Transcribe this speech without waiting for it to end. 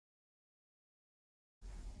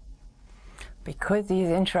because he's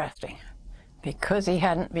interesting, because he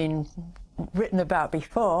hadn't been written about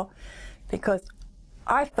before, because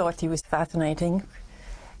I thought he was fascinating,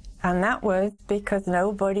 and that was because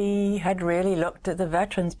nobody had really looked at the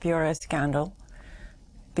Veterans Bureau scandal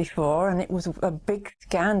before, and it was a big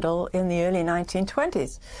scandal in the early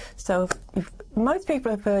 1920s. So most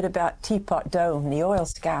people have heard about Teapot Dome, the oil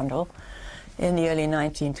scandal in the early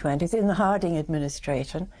 1920s, in the Harding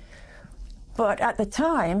administration. But at the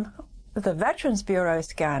time, the Veterans Bureau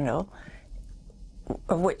scandal,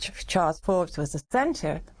 of which Charles Forbes was the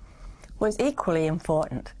center, was equally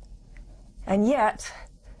important. And yet,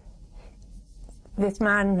 this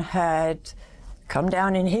man had come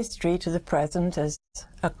down in history to the present as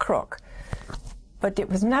a crook. But it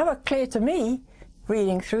was never clear to me,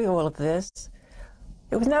 reading through all of this,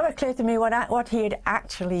 it was never clear to me what he had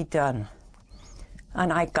actually done.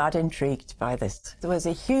 And I got intrigued by this. There was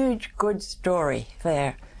a huge good story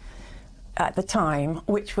there at the time,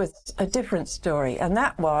 which was a different story, and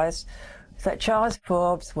that was that Charles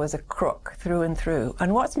Forbes was a crook through and through.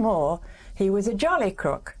 And what's more, he was a jolly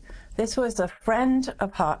crook. This was a friend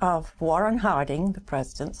of Warren Harding, the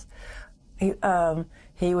president's. He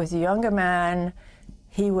was a younger man.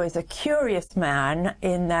 He was a curious man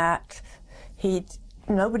in that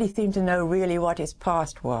nobody seemed to know really what his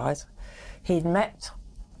past was. He'd met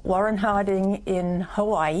Warren Harding in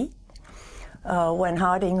Hawaii when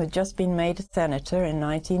Harding had just been made a senator in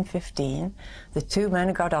 1915. The two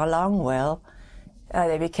men got along well.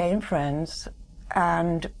 They became friends.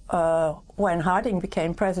 And when Harding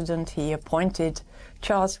became president, he appointed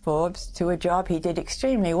Charles Forbes to a job he did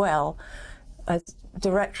extremely well as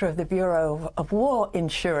director of the Bureau of War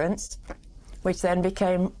Insurance, which then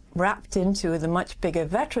became wrapped into the much bigger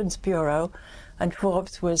Veterans Bureau, and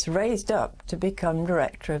Forbes was raised up to become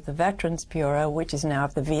director of the Veterans Bureau, which is now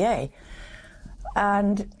the VA.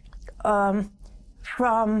 And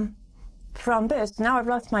from this, now I've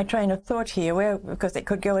lost my train of thought here, because it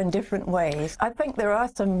could go in different ways. I think there are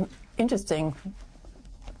some interesting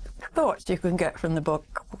thoughts you can get from the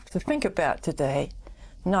book to think about today,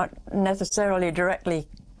 not necessarily directly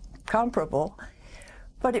comparable,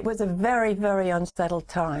 but it was a very, very unsettled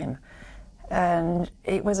time. And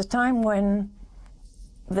it was a time when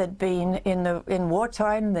there'd been, in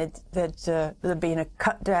wartime, there'd been a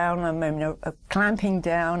cut down, a clamping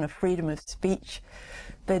down of freedom of speech.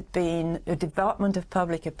 There'd been a development of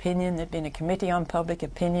public opinion. There'd been a committee on public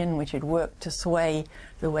opinion which had worked to sway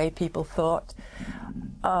the way people thought.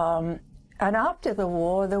 And after the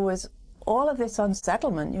war, there was all of this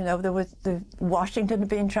unsettlement. You know, there was Washington had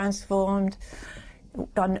been transformed.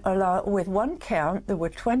 With one count, there were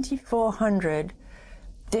 2,400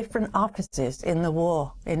 different offices in the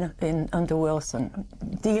war, under Wilson,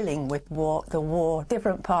 dealing with the war,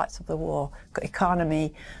 different parts of the war,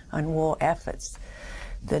 economy and war efforts.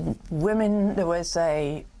 The women, there was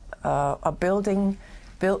a building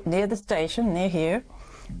built near the station, near here,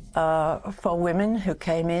 for women who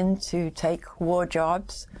came in to take war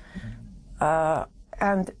jobs,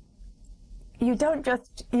 and you don't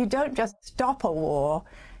just stop a war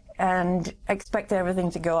and expect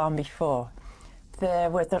everything to go on before.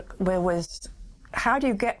 There was how do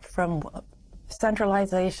you get from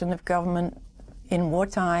centralization of government in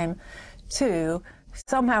wartime to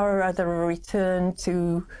somehow or other a return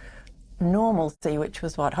to normalcy, which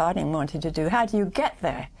was what Harding wanted to do. How do you get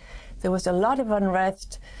there? There was a lot of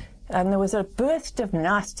unrest, and there was a burst of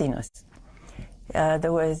nastiness.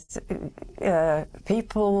 There was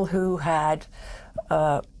people who had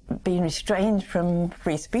been restrained from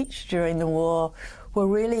free speech during the war were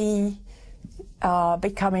really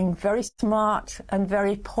becoming very smart and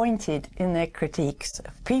very pointed in their critiques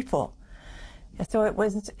of people. So it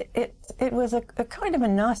was a kind of a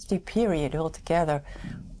nasty period altogether.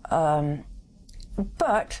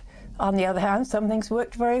 But on the other hand, some things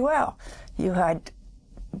worked very well. You had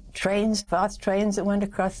trains, fast trains that went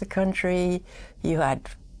across the country. You had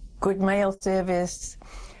good mail service.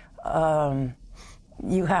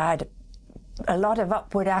 You had a lot of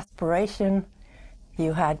upward aspiration.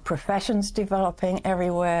 You had professions developing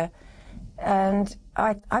everywhere. And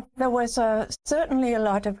there was certainly a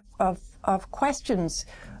lot of questions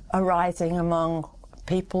arising among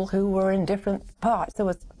people who were in different parts. There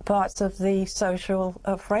was parts of the social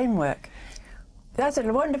framework. That's a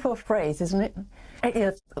wonderful phrase, isn't it? It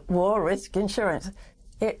is war risk insurance.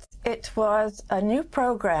 It was a new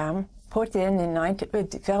program developed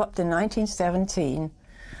in 1917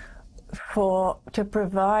 to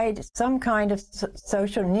provide some kind of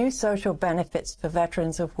new social benefits for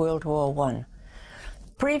veterans of World War I.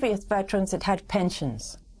 Previous veterans had had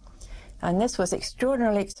pensions, and this was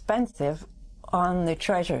extraordinarily expensive on the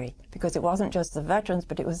Treasury, because it wasn't just the veterans,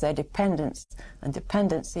 but it was their dependents and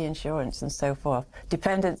dependency insurance and so forth,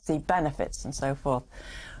 dependency benefits and so forth.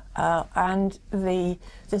 And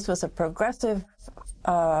this was a progressive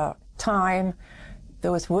time.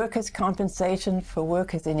 There was workers' compensation for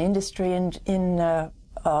workers in industry and in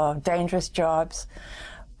dangerous jobs,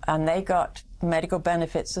 and they got medical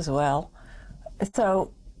benefits as well.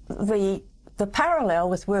 So the parallel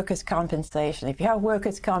was workers' compensation. If you have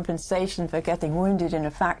workers' compensation for getting wounded in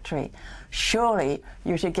a factory, surely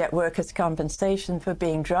you should get workers' compensation for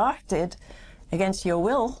being drafted against your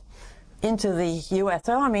will into the U.S.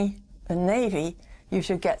 Army and Navy. You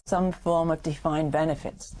should get some form of defined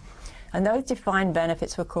benefits. And those defined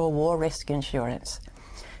benefits were called war risk insurance.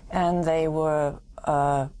 And they were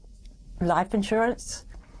life insurance,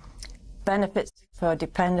 benefits for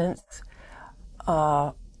dependents,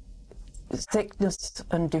 sickness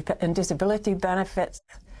and disability benefits,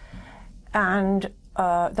 and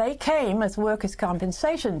they came, as workers'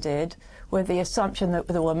 compensation did, with the assumption that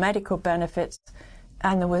there were medical benefits,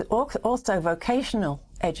 and there were also vocational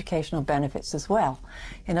educational benefits as well.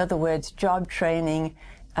 In other words, job training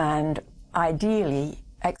and ideally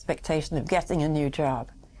expectation of getting a new job.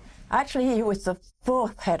 Actually, he was the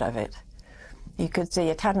fourth head of it. You could see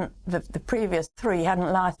it hadn't, the previous three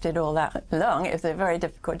hadn't lasted all that long. It was a very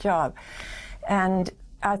difficult job. And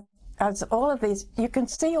as all of these, you can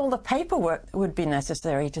see all the paperwork that would be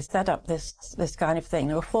necessary to set up this kind of thing.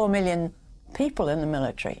 There were 4 million people in the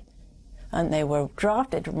military, and they were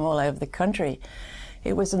drafted from all over the country.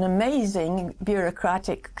 It was an amazing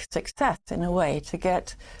bureaucratic success, in a way, to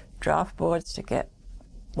get draft boards, to get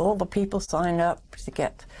all the people signed up, to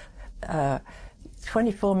get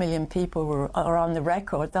 24 million people are on the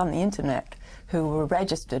record, on the internet, who were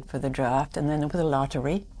registered for the draft, and then there was a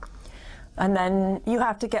lottery. And then you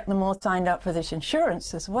have to get them all signed up for this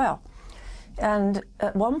insurance as well. And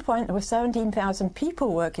at one point there were 17,000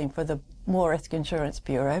 people working for the War Risk Insurance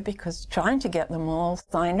Bureau, because trying to get them all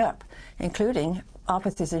signed up, including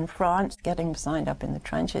officers in France getting them signed up in the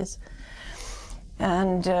trenches.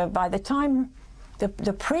 And by the time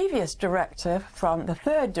the previous director, the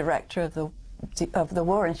third director of the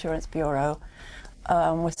War Insurance Bureau,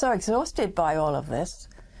 was so exhausted by all of this,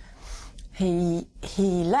 he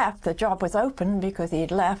left. The job was open because he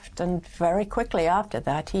had left, and very quickly after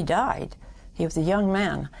that he died. He was a young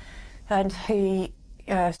man, and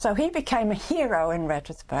so he became a hero in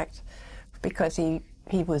retrospect, because he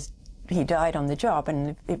died on the job,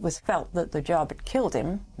 and it was felt that the job had killed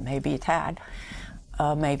him. Maybe it had,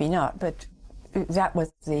 maybe not, but that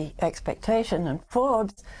was the expectation. And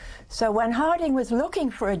Forbes, so when Harding was looking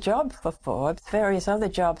for a job for Forbes, various other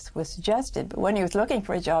jobs were suggested, but when he was looking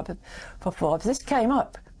for a job for Forbes, this came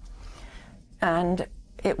up, and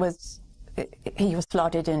he was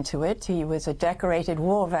slotted into it. He was a decorated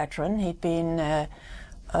war veteran. He'd been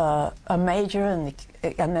a major and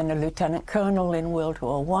then a lieutenant colonel in World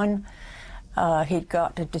War I. He'd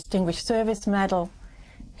got a Distinguished Service Medal.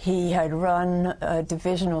 He had run a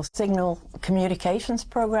divisional signal communications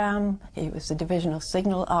program. He was a divisional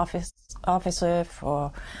signal officer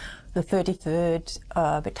for the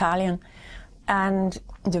 33rd Battalion and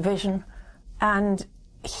Division. And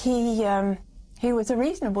he was a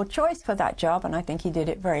reasonable choice for that job, and I think he did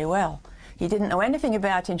it very well. He didn't know anything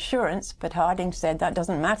about insurance, but Harding said that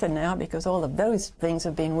doesn't matter now because all of those things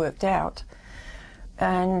have been worked out.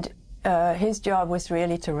 And his job was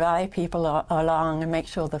really to rally people along and make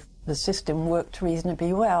sure the system worked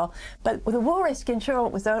reasonably well. But the War Risk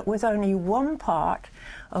Insurance was only one part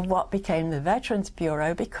of what became the Veterans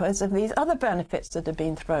Bureau, because of these other benefits that had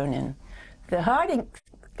been thrown in. The Harding,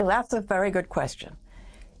 that's a very good question.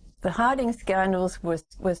 The Harding scandals were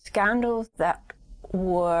scandals that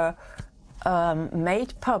were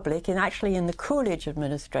made public actually in the Coolidge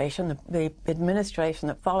administration, the administration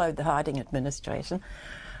that followed the Harding administration.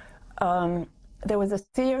 There was a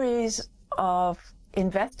series of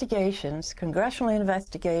investigations, congressional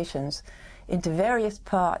investigations, into various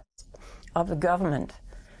parts of the government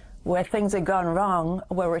where things had gone wrong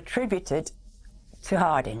were attributed to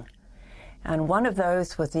Harding. And one of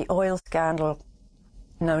those was the oil scandal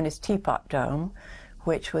known as Teapot Dome,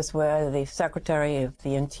 which was where the Secretary of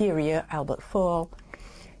the Interior, Albert Fall,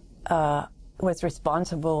 was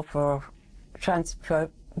responsible for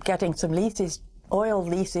getting some leases, oil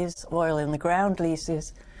in the ground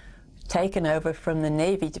leases, taken over from the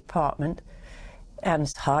Navy Department,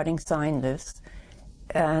 and Harding signed this.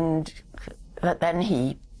 But then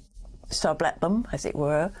he sublet them, as it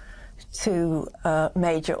were, to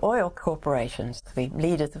major oil corporations, the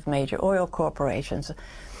leaders of major oil corporations.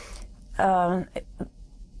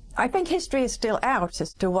 I think history is still out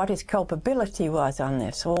as to what his culpability was on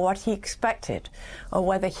this, or what he expected, or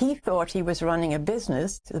whether he thought he was running a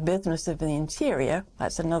business, the business of the Interior.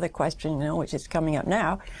 That's another question, which is coming up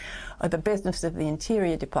now, or the business of the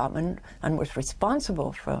Interior Department, and was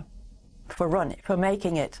responsible for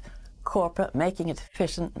making it corporate, making it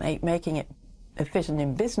efficient, making it efficient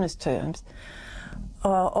in business terms,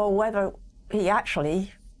 or whether he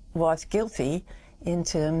actually was guilty in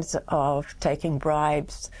terms of taking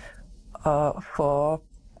bribes for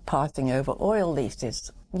passing over oil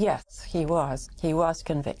leases. Yes, he was. He was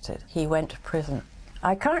convicted. He went to prison.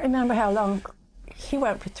 I can't remember how long he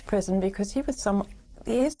went to prison, because he was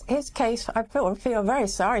his case, I feel very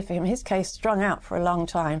sorry for him. His case strung out for a long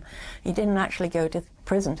time. He didn't actually go to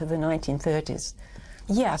prison to the 1930s.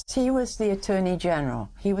 Yes, he was the Attorney General.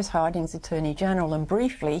 He was Harding's Attorney General, and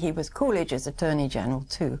briefly he was Coolidge's Attorney General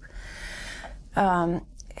too.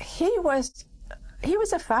 He was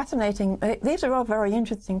a fascinating, these are all very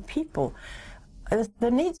interesting people. There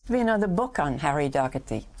needs to be another book on Harry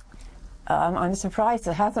Dougherty. I'm surprised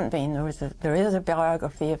there hasn't been. There is a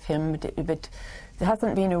biography of him, but there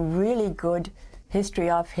hasn't been a really good history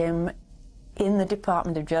of him in the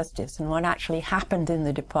Department of Justice and what actually happened in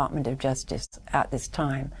the Department of Justice at this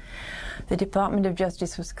time. The Department of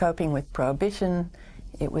Justice was coping with Prohibition.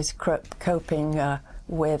 It was coping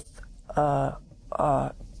with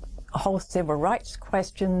whole civil rights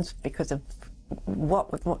questions because of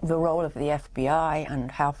the role of the FBI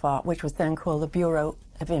and how far, which was then called the Bureau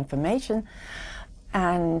of Information,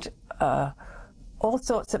 and all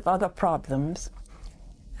sorts of other problems.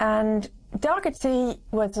 And Dougherty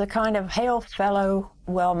was a kind of hail fellow,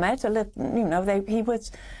 well met. He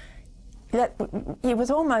was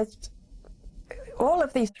almost, all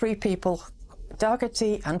of these three people,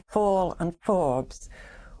 Dougherty and Fall and Forbes,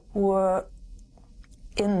 were,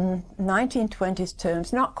 in 1920s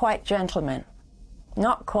terms, not quite gentlemen,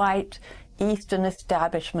 not quite Eastern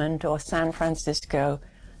establishment or San Francisco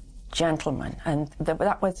gentlemen. And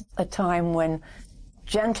that was a time when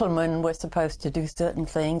gentlemen were supposed to do certain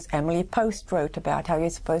things. Emily Post wrote about how you're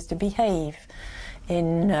supposed to behave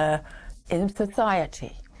in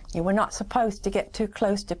society. You were not supposed to get too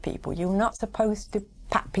close to people. You were not supposed to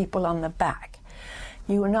pat people on the back.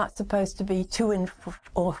 You were not supposed to be too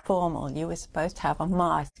formal. You were supposed to have a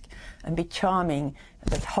mask and be charming,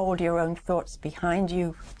 but hold your own thoughts behind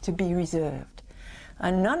you to be reserved.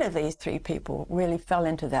 And none of these three people really fell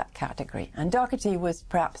into that category. And Dougherty was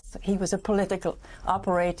he was a political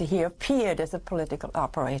operator. He appeared as a political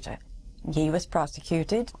operator. He was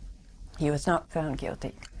prosecuted. He was not found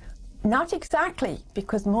guilty. Not exactly,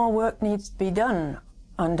 because more work needs to be done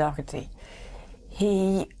on Dougherty.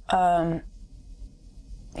 He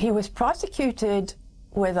was prosecuted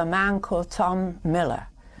with a man called Tom Miller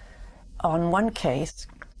on one case,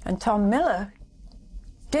 and Tom Miller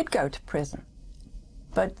did go to prison.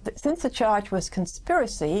 But since the charge was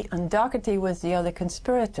conspiracy, and Dougherty was the other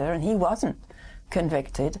conspirator, and he wasn't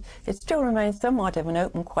convicted, it still remains somewhat of an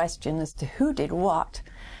open question as to who did what,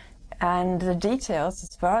 and the details,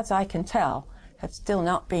 as far as I can tell, have still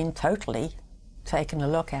not been totally taken a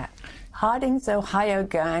look at. Harding's Ohio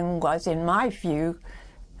Gang was, in my view,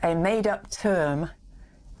 a made-up term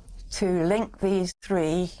to link these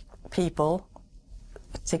three people,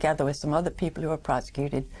 together with some other people who were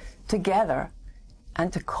prosecuted, together,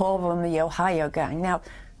 and to call them the Ohio Gang. Now,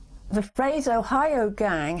 the phrase Ohio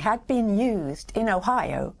Gang had been used in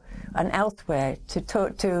Ohio and elsewhere to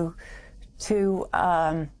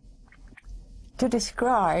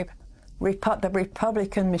describe the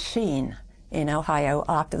Republican machine in Ohio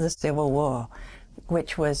after the Civil War,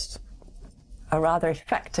 which was a rather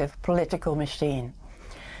effective political machine.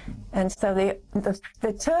 And so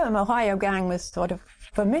the term Ohio Gang was sort of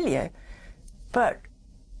familiar, but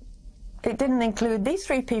it didn't include, these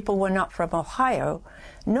three people were not from Ohio,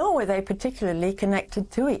 nor were they particularly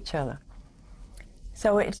connected to each other.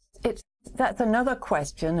 So that's another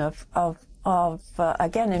question of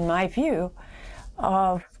again, in my view,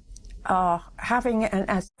 of having an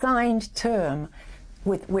assigned term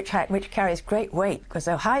which carries great weight, because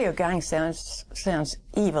Ohio Gang sounds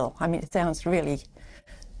evil. I mean, it sounds really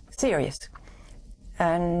serious.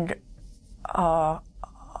 And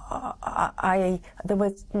there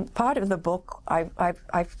was part of the book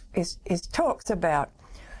is talks about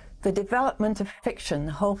the development of fiction,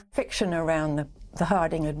 the whole fiction around the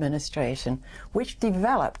Harding administration, which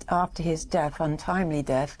developed after his death, untimely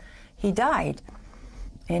death. He died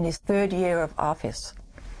in his third year of office.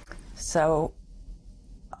 So,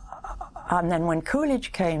 and then when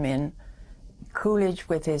Coolidge came in, Coolidge,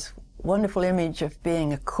 with his wonderful image of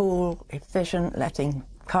being a cool, efficient, letting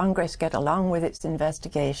Congress get along with its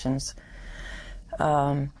investigations.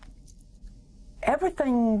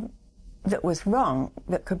 Everything that was wrong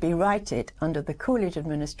that could be righted under the Coolidge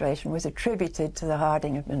administration was attributed to the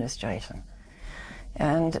Harding administration.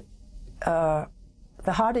 And the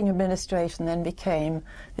Harding administration then became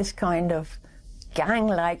this kind of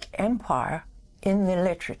gang-like empire in the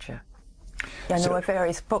literature. And there were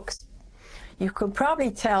various books. You could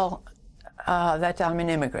probably tell that I'm an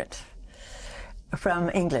immigrant from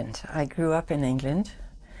England. I grew up in England.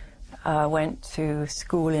 Went to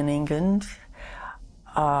school in England.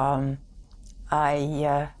 I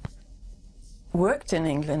worked in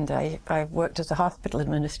England. I worked as a hospital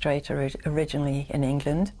administrator originally in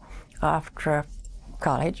England after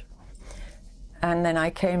college. And then I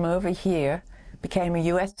came over here, became a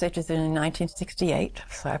U.S. citizen in 1968.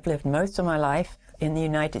 So I've lived most of my life in the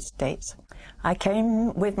United States. I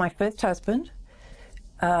came with my first husband,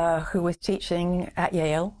 who was teaching at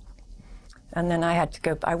Yale. And then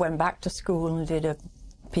I went back to school and did a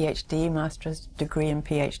PhD, master's degree and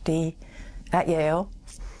PhD at Yale.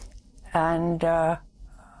 And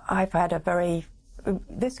I've had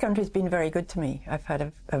this country's been very good to me. I've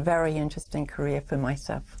had a very interesting career for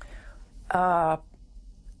myself.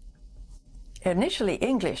 Initially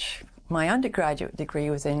English. My undergraduate degree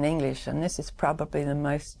was in English, and this is probably the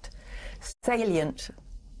most salient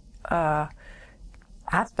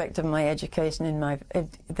aspect of my education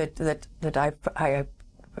that I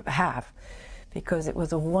have, because it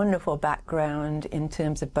was a wonderful background in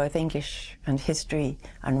terms of both English and history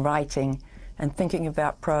and writing and thinking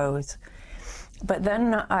about prose. But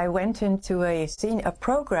then I went into a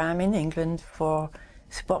program in England for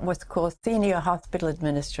what was called senior hospital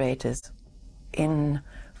administrators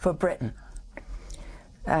for Britain.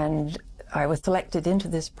 And I was selected into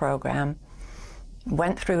this program,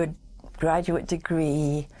 went through a graduate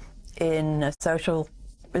degree in social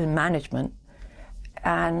management,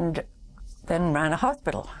 and then ran a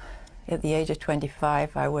hospital. At the age of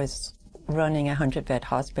 25, I was running a 100-bed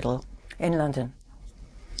hospital in London.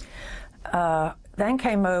 Then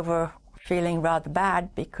came over feeling rather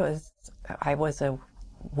bad because I was a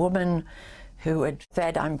woman who had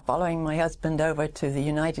said, I'm following my husband over to the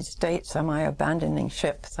United States, am I abandoning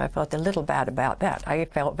ship? So I felt a little bad about that. I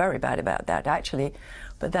felt very bad about that, actually.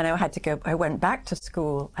 But then I went back to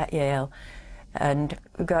school at Yale and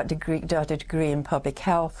got a degree in public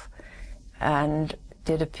health and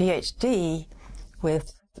did a PhD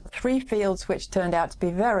with 3 fields which turned out to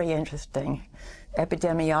be very interesting: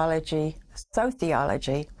 epidemiology,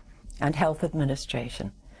 sociology, and health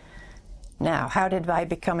administration. Now, how did I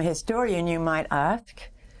become a historian, you might ask?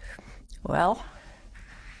 Well,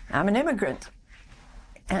 I'm an immigrant,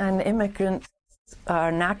 and immigrants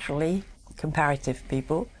are naturally comparative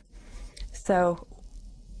people. So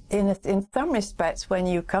in some respects, when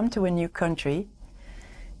you come to a new country,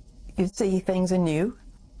 you see things anew.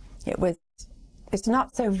 It's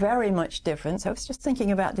not so very much different. So I was just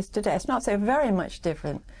thinking about this today. It's not so very much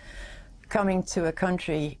different coming to a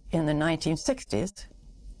country in the 1960s,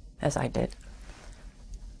 as I did,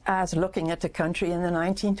 as looking at a country in the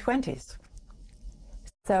 1920s.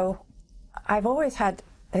 So I've always had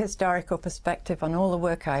a historical perspective on all the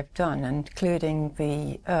work I've done, including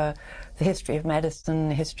the history of medicine,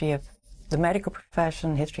 the history of the medical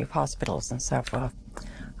profession, history of hospitals, and so forth.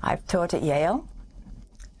 I've taught at Yale,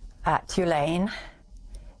 at Tulane,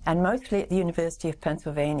 and mostly at the University of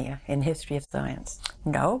Pennsylvania in history of science.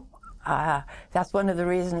 No, that's one of the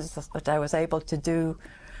reasons that I was able to do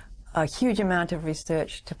a huge amount of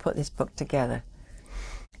research to put this book together.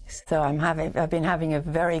 So I've been having a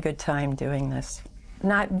very good time doing this.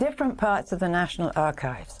 Now, different parts of the National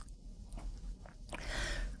Archives.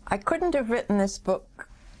 I couldn't have written this book,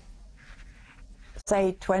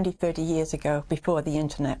 say, 20, 30 years ago, before the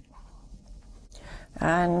internet.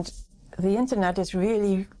 And the internet has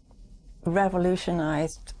really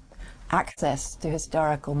revolutionized access to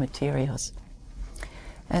historical materials.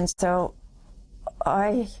 And so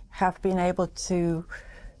I have been able to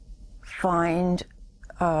find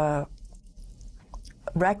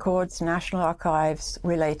records, National Archives,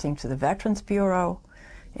 relating to the Veterans Bureau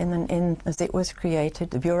as it was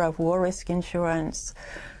created, the Bureau of War Risk Insurance,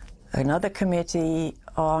 another committee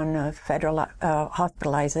on federal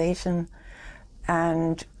hospitalization,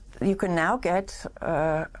 and you can now get,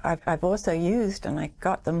 I've also used, and I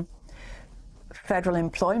got them, federal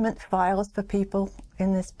employment files for people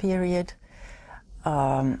in this period.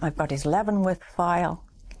 I've got his Leavenworth file.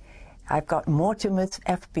 I've got Mortimer's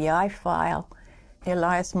FBI file.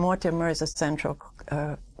 Elias Mortimer is a central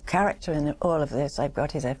character in all of this. I've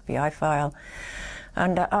got his FBI file.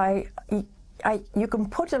 And you can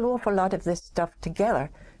put an awful lot of this stuff together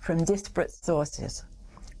from disparate sources.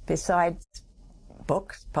 Besides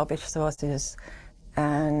books, published sources,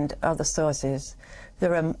 and other sources,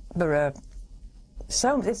 there's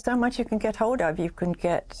so much you can get hold of. You can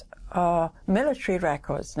get military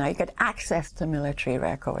records now. You get access to military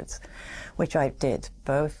records, which I did,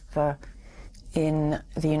 both in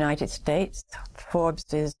the United States.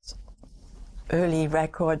 Forbes's early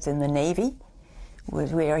records in the Navy,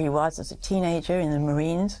 was where he was as a teenager in the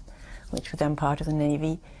Marines, which were then part of the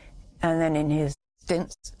Navy, and then in his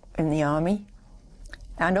stints in the Army,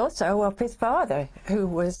 and also of his father, who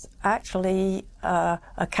was actually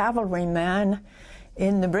a cavalryman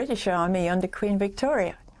in the British Army under Queen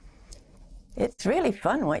Victoria. It's really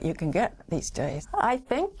fun what you can get these days. I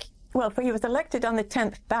think, well, he was elected on the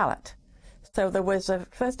 10th ballot, so there was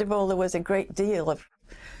first of all, there was a great deal of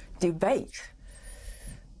debate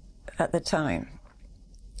at the time,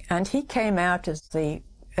 and he came out as the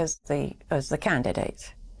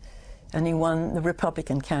candidate, and he won, the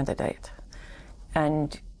Republican candidate,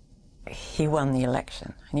 and he won the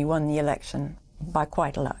election, and he won the election by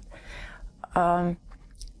quite a lot.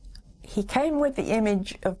 He came with the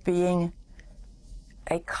image of being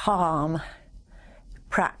a calm,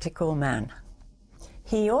 practical man.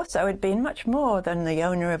 He also had been much more than the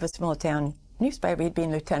owner of a small town newspaper. He'd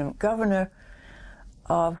been lieutenant governor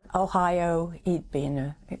of Ohio. He'd been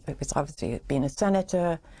a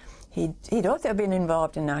senator. He'd also been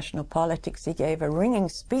involved in national politics. He gave a ringing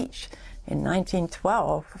speech in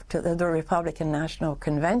 1912 to the Republican National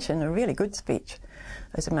Convention, a really good speech,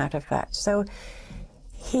 as a matter of fact. So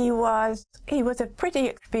he was a pretty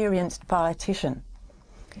experienced politician,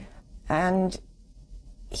 and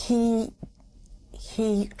he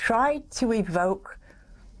tried to evoke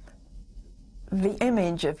the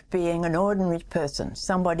image of being an ordinary person,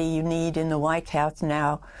 somebody you need in the White House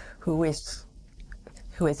now, who is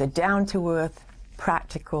a down-to-earth,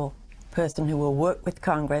 practical person who will work with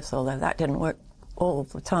Congress, although that didn't work all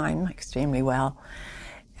the time extremely well.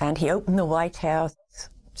 And he opened the White House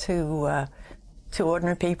to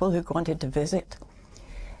ordinary people who wanted to visit.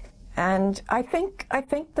 And I think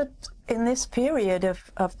that in this period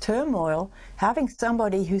of turmoil, having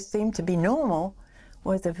somebody who seemed to be normal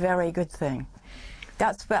was a very good thing.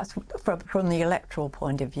 That's from the electoral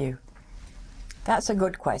point of view. That's a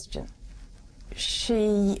good question.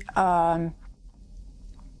 She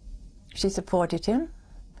supported him.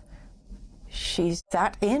 She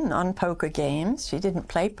sat in on poker games. She didn't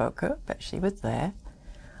play poker, but she was there.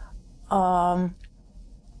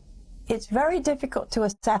 It's very difficult to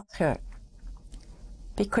assess her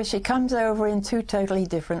because she comes over in two totally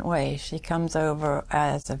different ways. She comes over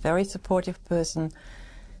as a very supportive person,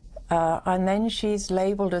 and then she's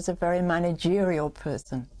labeled as a very managerial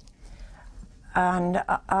person. And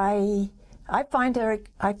I find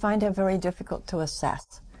her very difficult to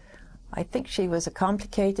assess. I think she was a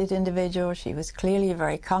complicated individual. She was clearly a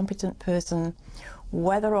very competent person.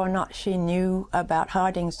 Whether or not she knew about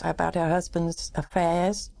her husband's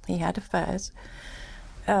affairs, he had affairs,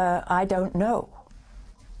 I don't know.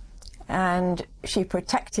 And she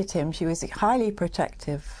protected him. She was highly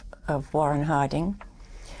protective of Warren Harding.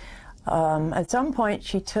 At some point,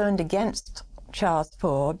 she turned against Charles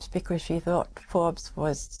Forbes because she thought Forbes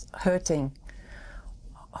was hurting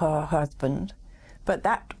her husband. But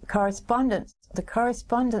that correspondence, the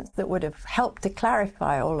correspondence that would have helped to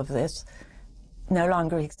clarify all of this, no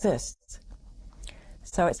longer exists.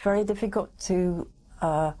 So it's very difficult to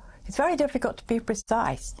be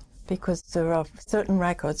precise because there are certain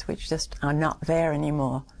records which just are not there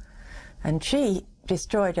anymore. And she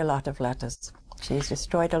destroyed a lot of letters. She's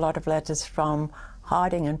destroyed a lot of letters from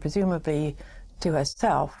Harding and presumably to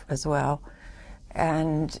herself as well.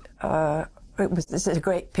 And this is a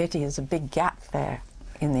great pity. There's a big gap there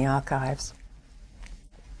in the archives.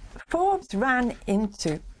 Forbes ran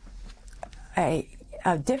into a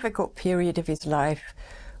difficult period of his life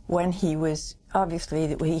when he was,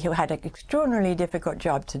 obviously, he had an extraordinarily difficult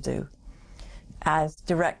job to do. As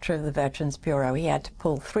director of the Veterans Bureau, he had to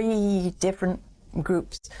pull 3 different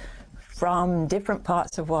groups from different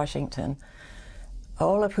parts of Washington,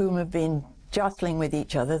 all of whom have been jostling with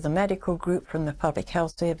each other. The medical group from the Public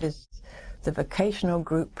Health Service, the vocational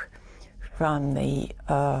group from the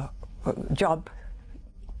job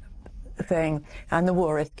thing, and the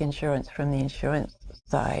war risk insurance from the insurance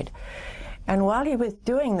side. And while he was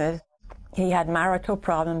doing this, he had marital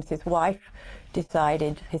problems. His wife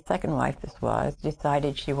decided, his second wife this was,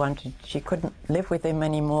 decided she couldn't live with him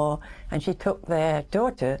anymore, and she took their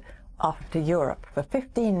daughter off to Europe for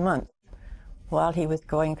 15 months while he was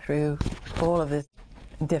going through all of this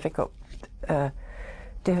difficult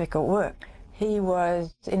work. He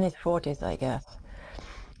was in his 40s, I guess,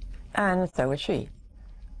 and so was she.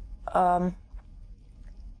 And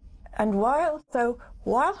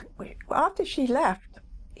after she left,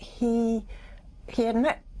 he had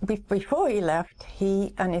met, before he left,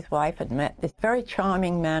 he and his wife had met this very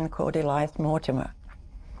charming man called Elias Mortimer.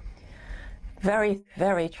 Very,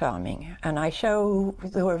 very charming. And I show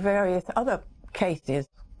there were various other cases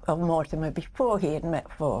of Mortimer before he had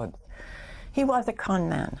met Forbes. He was a con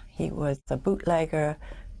man. He was a bootlegger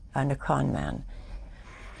and a con man.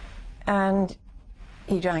 And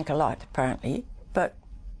he drank a lot, apparently, but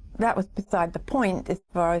that was beside the point as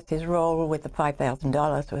far as his role with the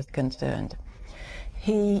 $5,000 was concerned.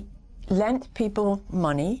 He lent people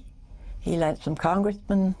money. He lent some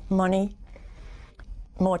congressmen money.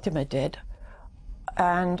 Mortimer did.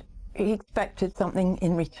 And he expected something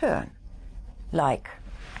in return, like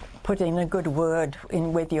putting a good word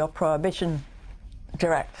in with your prohibition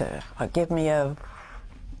director, or give me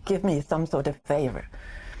some sort of favor.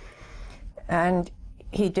 And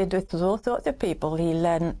he did this with all sorts of people. He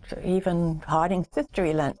lent, even Harding's sister,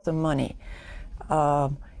 he lent some money.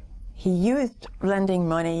 He used lending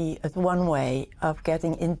money as one way of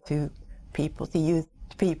getting into people's, he used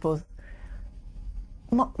people's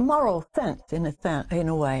moral sense, in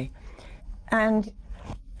a way. And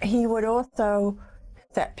he would also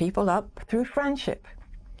set people up through friendship.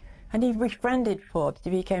 And he befriended Forbes. He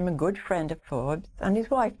became a good friend of Forbes, and his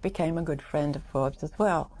wife became a good friend of Forbes as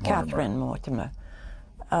well, Catherine Mortimer.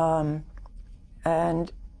 And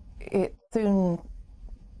it's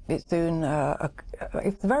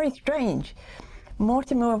very strange.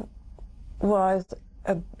 Mortimer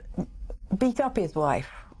beat up his wife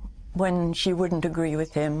when she wouldn't agree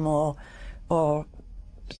with him or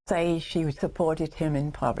say she supported him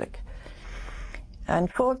in public. And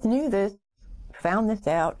Forbes knew this, found this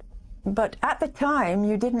out, but at the time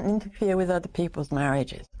you didn't interfere with other people's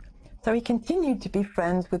marriages. So he continued to be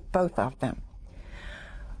friends with both of them.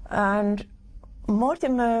 And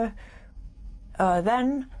Mortimer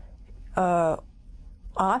then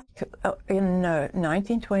asked, in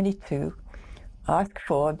 1922, asked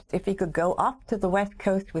Forbes if he could go up to the West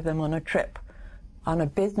Coast with him on a trip, on a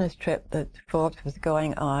business trip that Forbes was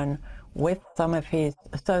going on with some of his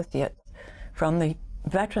associates from the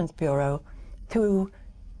Veterans Bureau to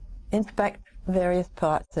inspect various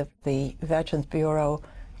parts of the Veterans Bureau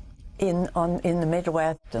in the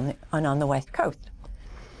Midwest and on the West Coast.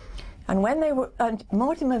 And and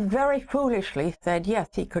Mortimer very foolishly said yes,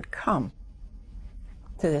 he could come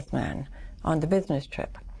to this man on the business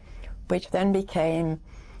trip, which then became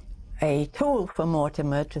a tool for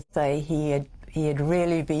Mortimer to say he had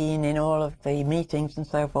really been in all of the meetings and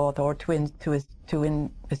so forth, or to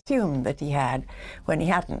assume that he had when he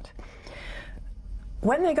hadn't.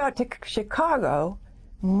 When they got to Chicago,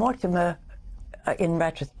 Mortimer, in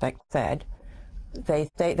retrospect, said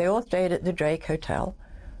they all stayed at the Drake Hotel,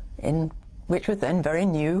 which was then very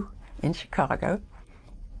new in Chicago.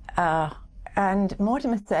 And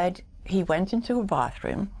Mortimer said he went into a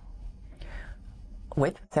bathroom,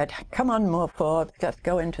 said, "Come on, more Forbes, let's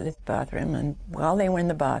go into this bathroom." And while they were in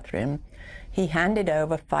the bathroom, he handed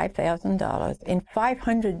over $5,000 in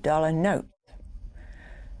 $500 notes,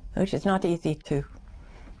 which is not easy to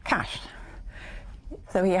cash.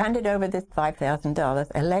 So he handed over this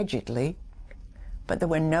 $5,000 allegedly, but there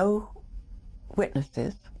were no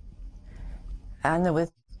witnesses, and there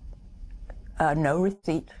was no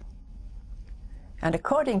receipt. And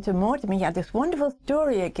according to Mortimer, he had this wonderful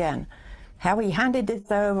story again, how he handed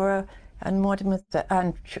this over, and Mortimer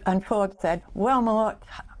and Forbes said, "Well, Mort,"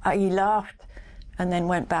 he laughed, and then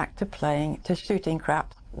went back to shooting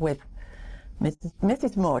craps with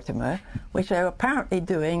Mrs. Mortimer, which they were apparently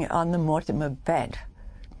doing on the Mortimer bed.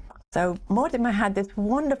 So Mortimer had this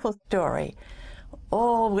wonderful story,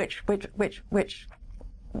 all which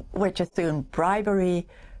assumed bribery,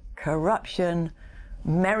 corruption,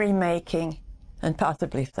 merrymaking, and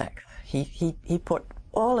possibly sex. He put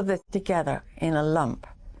all of this together in a lump.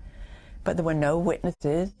 But there were no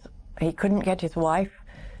witnesses. He couldn't get his wife,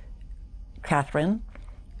 Catherine,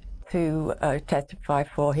 to testify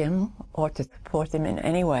for him or to support him in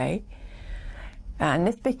any way. And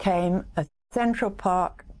this became a central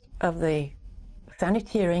part of the Senate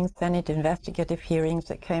hearings, Senate investigative hearings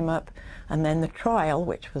that came up, and then the trial,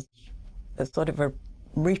 which was a sort of a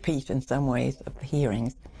repeat in some ways of the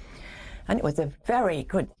hearings. And it was a very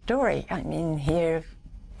good story. I mean, here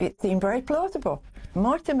it seemed very plausible.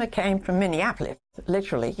 Mortimer came from Minneapolis,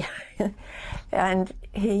 literally, and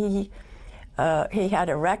he had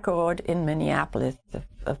a record in Minneapolis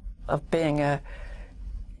of being a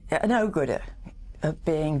no-gooder. of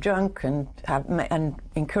being drunk and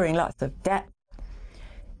incurring lots of debt.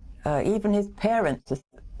 Even his parents,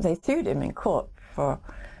 they sued him in court for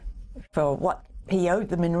what he owed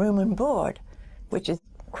them in room and board, which is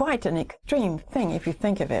quite an extreme thing if you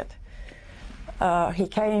think of it. He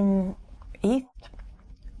came east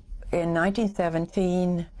in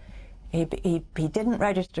 1917. He didn't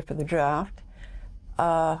register for the draft,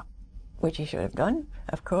 which he should have done,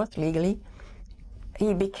 of course, legally.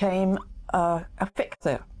 He became a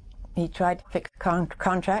fixer. He tried to fix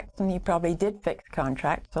contracts, and he probably did fix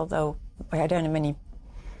contracts, although I don't have any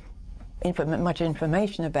much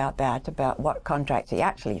information about that, about what contracts he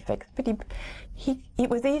actually fixed. But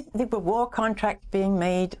there were war contracts being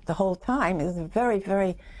made the whole time. It was a very,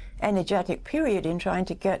 very energetic period in trying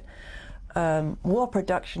to get war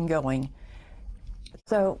production going.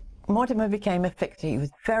 So Mortimer became a fixer. He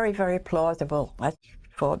was very, very plausible. As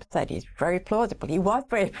Forbes said, he's very plausible. He was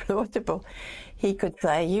very plausible. He could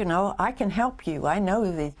say, you know, I can help you. I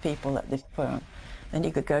know these people at this firm. And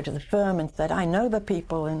he could go to the firm and said, I know the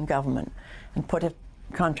people in government, and put a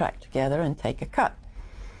contract together and take a cut.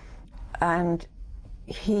 And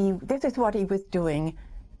this is what he was doing.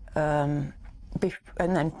 And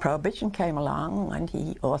then Prohibition came along, and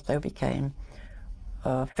he also became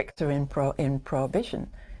a fixer in Prohibition,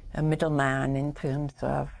 a middleman in terms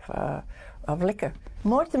of liquor.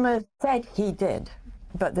 Mortimer said he did,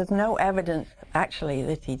 but there's no evidence actually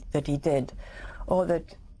that he did, or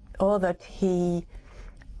that he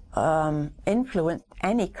influenced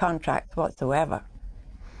any contracts whatsoever.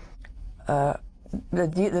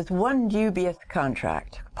 There's one dubious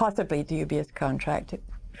contract, possibly dubious contract,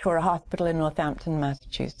 for a hospital in Northampton,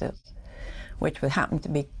 Massachusetts, which happened to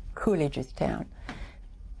be Coolidge's town,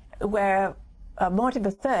 where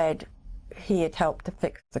Mortimer said he had helped to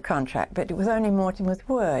fix the contract, but it was only Mortimer's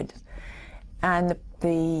words. And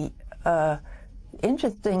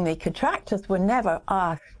interestingly, contractors were never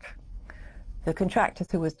asked. The contractors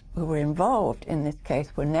who were involved in this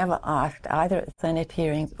case were never asked, either at the Senate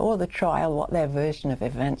hearings or the trial, what their version of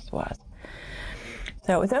events was.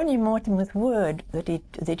 So it was only Mortimer's word that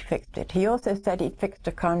he'd fixed it. He also said he'd fixed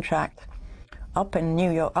a contract up in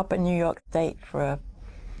New York State for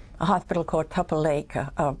a hospital called Tupper Lake,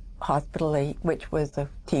 a hospital which was a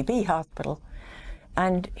TB hospital.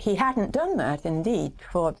 And he hadn't done that, indeed.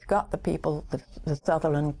 Forbes got the people, the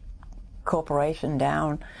Sutherland Corporation,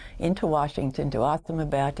 down into Washington to ask them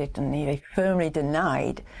about it, and they firmly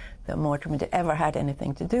denied that Mortimer had ever had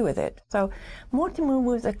anything to do with it. So Mortimer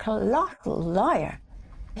was a colossal liar.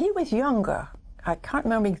 He was younger. I can't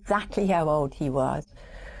remember exactly how old he was,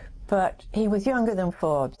 but he was younger than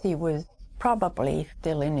Forbes. He was probably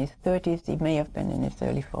still in his 30s. He may have been in his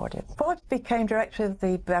early 40s. Forbes became director of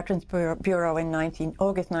the Veterans Bureau in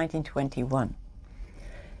August 1921.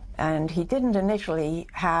 And he didn't initially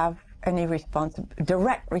have any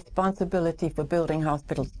direct responsibility for building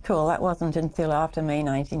hospitals at all. That wasn't until after May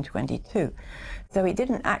 1922. So he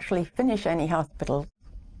didn't actually finish any hospitals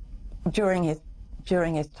during his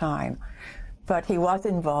time. But he was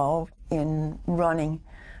involved in running,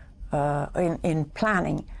 in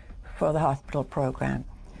planning for the hospital program.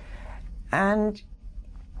 And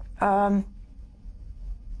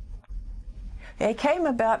it came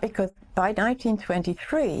about because by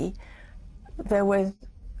 1923, there was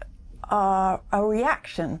a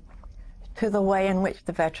reaction to the way in which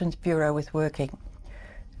the Veterans Bureau was working.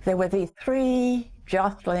 There were these three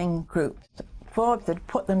jostling groups. Forbes had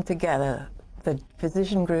put them together, the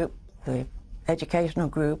physician group, the educational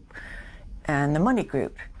group, and the money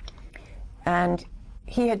group. And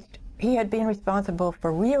he had been responsible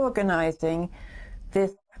for reorganizing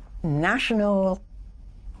this national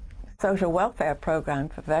social welfare program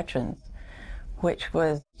for veterans, which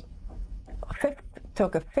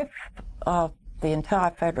took a fifth of the entire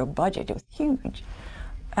federal budget. It was huge.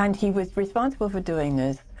 And he was responsible for doing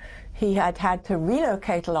this. He had had to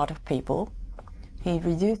relocate a lot of people. He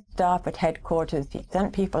reduced staff at headquarters. He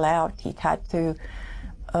sent people out. He'd had to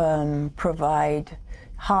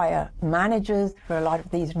hire managers for a lot of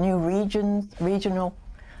these new regional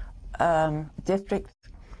districts.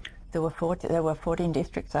 There were 14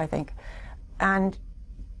 districts, I think. And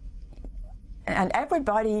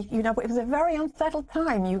everybody, you know, it was a very unsettled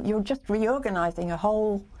time. You're just reorganizing a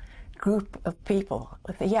whole group of people.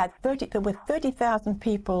 There were 30,000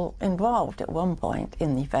 people involved at one point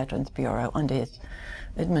in the Veterans Bureau under his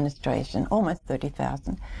administration, almost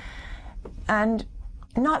 30,000. And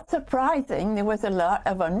not surprising, there was a lot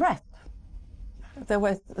of unrest. There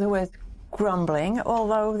was grumbling,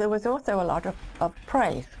 although there was also a lot of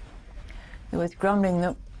praise. There was grumbling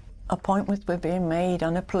that appointments were being made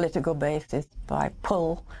on a political basis by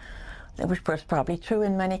pull which was probably true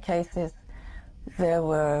in many cases. There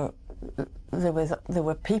were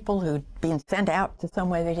people who'd been sent out to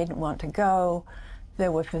somewhere they didn't want to go.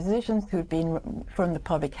 There were physicians who'd been from the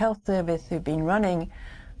public health service who'd been running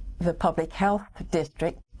the public health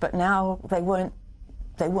district, but now they weren't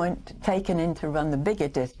taken in to run the bigger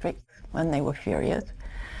districts when they were furious.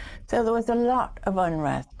 So there was a lot of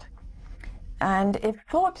unrest. And if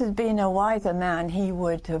Forbes had been a wiser man, he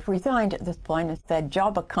would have resigned at this point and said,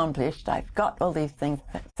 job accomplished, I've got all these things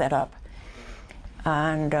set up.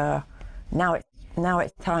 And now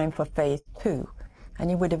it's time for phase 2.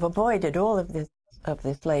 And he would have avoided all of this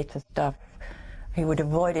later stuff. He would have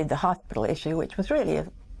avoided the hospital issue, which was really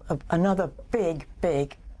another big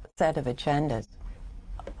set of agendas.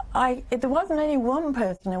 There wasn't any one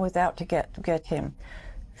person who was out to get him.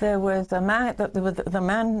 There was a man, the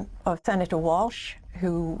man of Senator Walsh,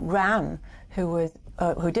 who ran, who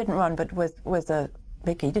didn't run, but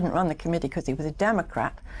he didn't run the committee because he was a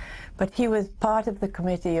Democrat, but he was part of the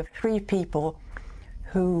committee of 3 people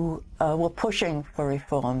who were pushing for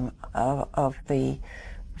reform of the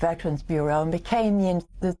Veterans Bureau and became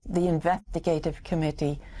the investigative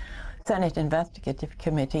committee, Senate Investigative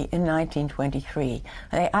Committee in 1923.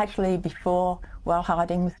 And they actually, before, while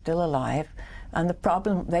Harding was still alive, and the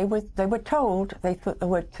problem, they were told, their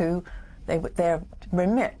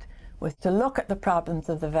remit was to look at the problems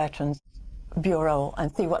of the Veterans Bureau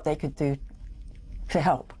and see what they could do to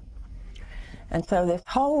help. And so this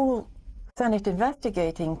whole Senate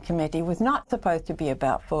Investigating Committee was not supposed to be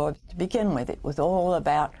about Forbes to begin with. It was all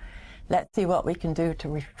about, let's see what we can do to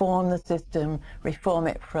reform the system, reform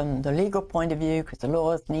it from the legal point of view, because the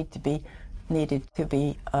laws needed to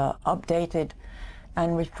be updated,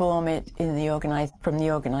 and reform it from the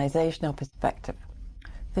organizational perspective.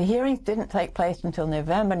 The hearings didn't take place until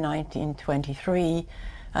November 1923,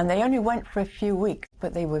 and they only went for a few weeks,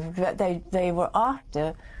 but they were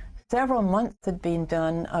after several months had been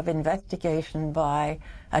done of investigation by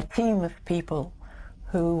a team of people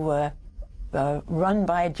who were run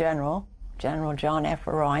by General John F.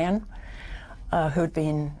 Orion, who'd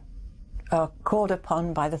been called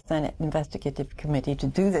upon by the Senate Investigative Committee to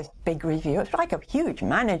do this big review. It's like a huge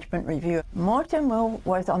management review. Mortimer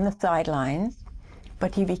was on the sidelines,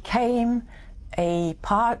 but he became a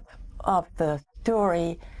part of the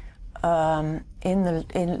story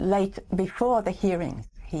before the hearings.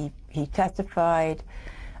 He testified.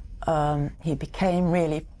 He became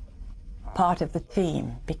really part of the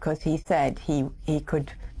team because he said he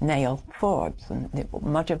could nail Forbes, and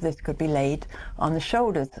much of this could be laid on the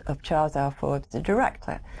shoulders of Charles R. Forbes, the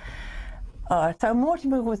director. So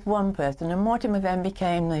Mortimer was one person, and Mortimer then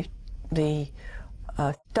became the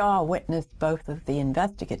star witness both of the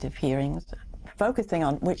investigative hearings,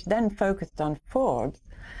 which then focused on Forbes,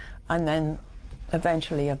 and then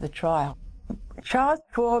eventually of the trial. Charles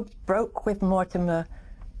Forbes broke with Mortimer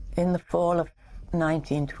in the fall of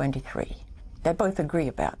 1923. They both agree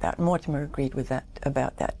about that. Mortimer agreed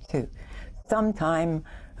about that too. Sometime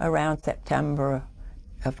around September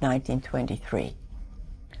of 1923.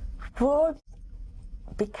 Forbes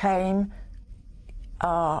became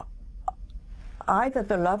either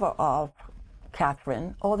the lover of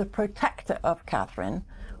Catherine or the protector of Catherine,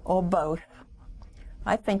 or both.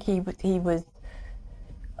 I think he was,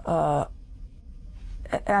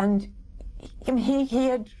 and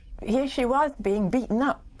here she was being beaten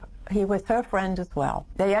up. He was her friend as well.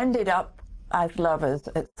 They ended up as lovers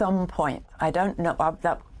at some point. I don't know.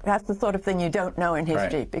 That's the sort of thing you don't know in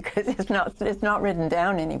history, right, because it's not written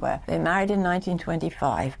down anywhere. They married in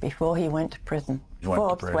 1925 before he went to prison.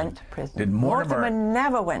 Forbes went to prison. Did Mortimer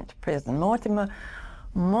never went to prison. Mortimer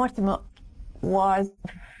was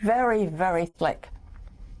very, very slick.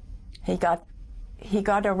 He got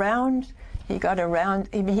around. He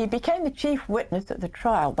became the chief witness at the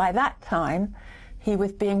trial. By that time, he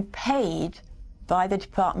was being paid by the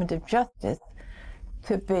Department of Justice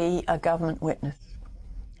to be a government witness.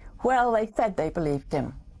 Well, they said they believed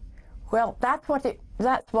him. Well, that's what it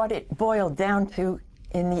boiled down to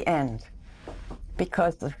in the end,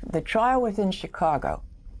 because the trial was in Chicago,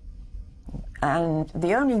 and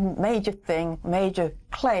the only major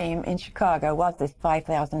claim in Chicago was this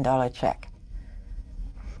 $5,000 check.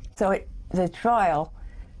 So the trial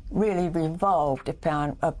really revolved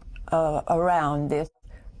around this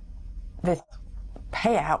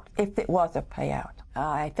payout, if it was a payout.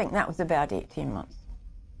 I think that was about 18 months.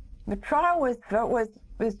 The trial was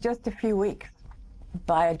just a few weeks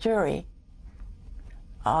by a jury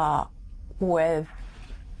with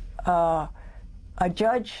a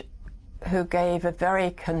judge who gave a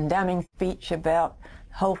very condemning speech about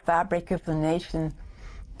the whole fabric of the nation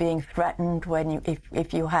being threatened when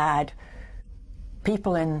if you had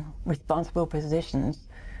people in responsible positions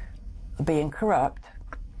being corrupt,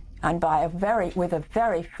 and with a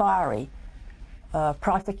very fiery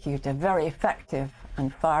prosecutor, very effective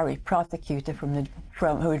and fiery prosecutor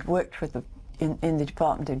who had worked in the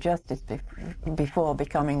Department of Justice before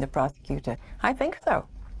becoming the prosecutor. I think so.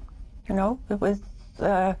 You know, it was.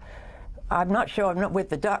 I'm not sure. I'm not with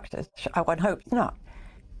the doctors. I would hope not.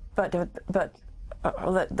 But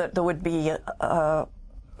that there would be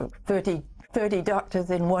 30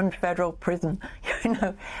 doctors in one federal prison, you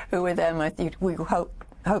know, who were there. We hope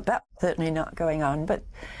that's certainly not going on. But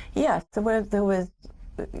yes, there was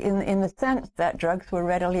in the sense that drugs were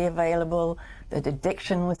readily available, that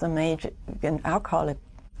addiction was a major, and alcohol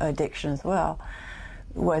addiction as well,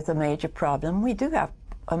 was a major problem. We do have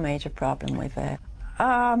a major problem with that.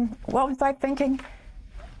 What was I thinking?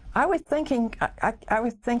 I was thinking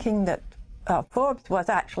that Forbes was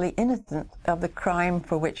actually innocent of the crime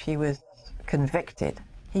for which he was convicted.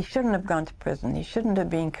 He shouldn't have gone to prison. He shouldn't have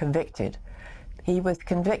been convicted. He was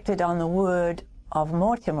convicted on the word of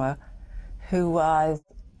Mortimer, who was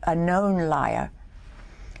a known liar,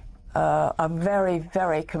 a very,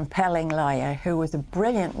 very compelling liar, who was a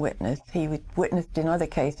brilliant witness. He witnessed in other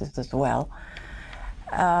cases as well.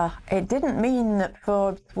 It didn't mean that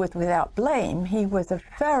Forbes was without blame. He was a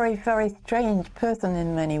very, very strange person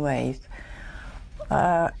in many ways.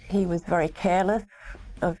 He was very careless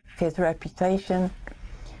of his reputation.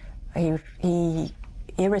 He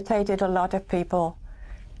irritated a lot of people.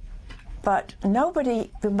 But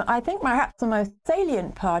nobody, I think perhaps the most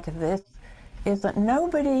salient part of this is that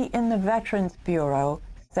nobody in the Veterans Bureau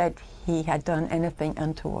said he had done anything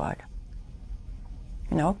untoward.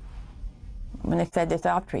 You know? When they said this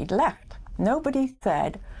after he'd left, nobody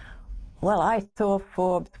said, well, I saw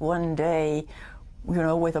Forbes one day, you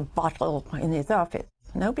know, with a bottle in his office.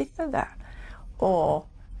 Nobody said that. Or,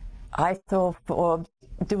 I saw Forbes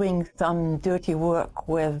doing some dirty work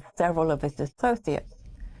with several of his associates.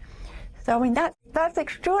 So, I mean, that's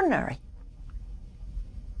extraordinary.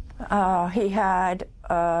 He had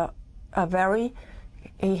a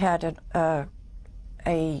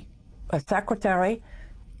secretary,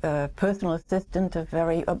 a personal assistant,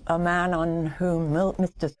 a man on whom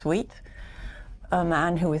Mr. Sweet, a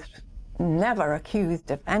man who was never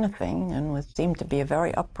accused of anything and seemed to be a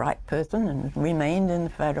very upright person and remained in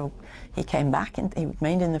the federal. He came back and he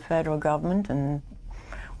remained in the federal government and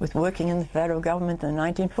was working in the federal government in the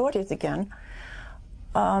 1940s again.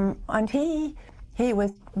 And he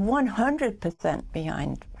was 100%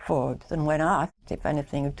 behind Forbes, and when asked if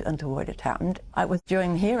anything untoward had happened, it was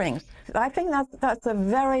during hearings. I think that's a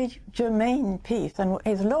very germane piece. And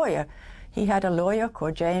his lawyer, he had a lawyer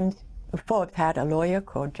called Forbes had a lawyer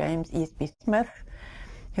called James Eastby Smith,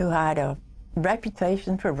 who had a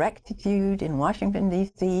reputation for rectitude in Washington,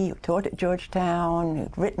 D.C., who taught at Georgetown,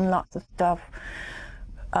 who'd written lots of stuff,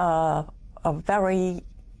 a very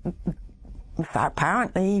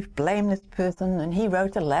apparently blameless person, and he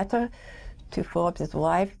wrote a letter to Forbes'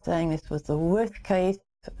 wife saying this was the worst case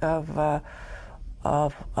of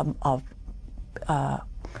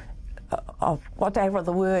whatever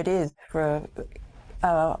the word is for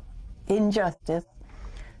injustice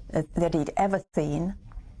that he'd ever seen.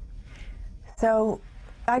 So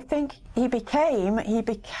I think he became a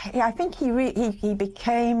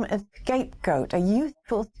scapegoat, a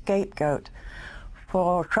useful scapegoat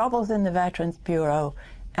for troubles in the Veterans Bureau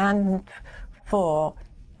and for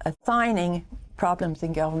assigning problems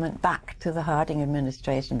in government back to the Harding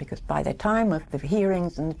administration, because by the time of the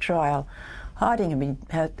hearings and the trial, Harding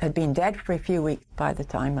had been dead for a few weeks by the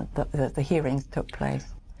time the hearings took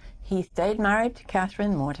place. He stayed married to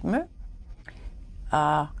Catherine Mortimer.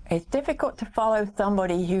 It's difficult to follow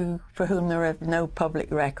somebody for whom there are no public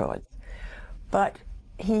records. But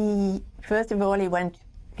first of all,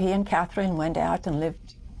 he and Catherine went out and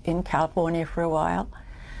lived in California for a while.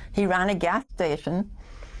 He ran a gas station,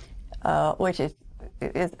 which is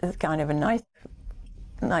kind of a nice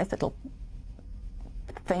little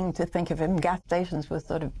thing to think of him. Gas stations were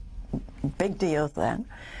sort of big deals then.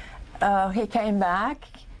 He came back.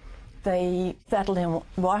 They settled in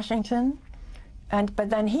Washington, but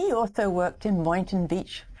then he also worked in Boynton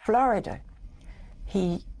Beach, Florida.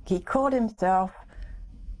 He called himself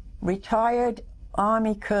retired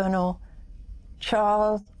Army Colonel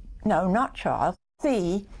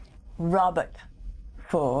C. Robert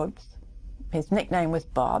Forbes. His nickname was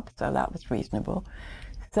Bob, so that was reasonable.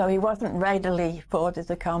 So he wasn't readily, Forbes is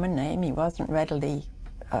a common name, he wasn't readily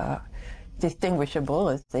distinguishable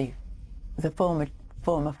as the former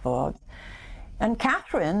Forbes. And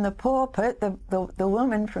Catherine, the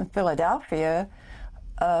woman from Philadelphia,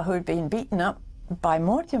 who'd been beaten up by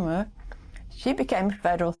Mortimer, she became a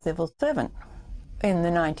federal civil servant in the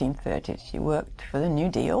 1930s. She worked for the New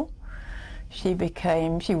Deal. She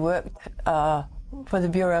worked for the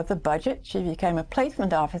Bureau of the Budget. She became a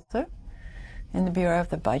placement officer in the Bureau of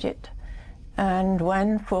the Budget. And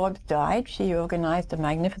when Forbes died, she organized a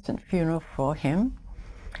magnificent funeral for him.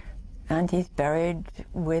 And he's buried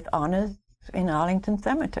with honors in Arlington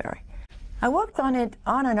Cemetery. I worked on it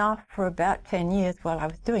on and off for about 10 years while I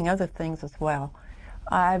was doing other things as well.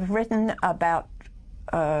 I've written about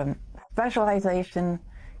specialization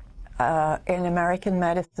in American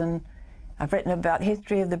medicine. I've written about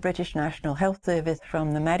history of the British National Health Service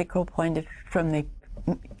from the medical point of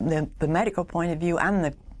the medical point of view and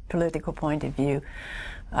the political point of view.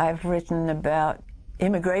 I've written about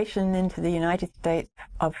immigration into the United States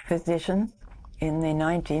of physicians in the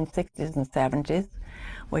 1960s and 70s,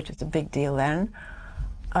 which was a big deal then,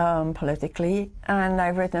 politically. And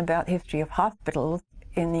I've written about history of hospitals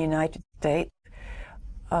in the United States,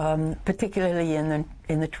 particularly in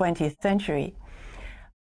the 20th century.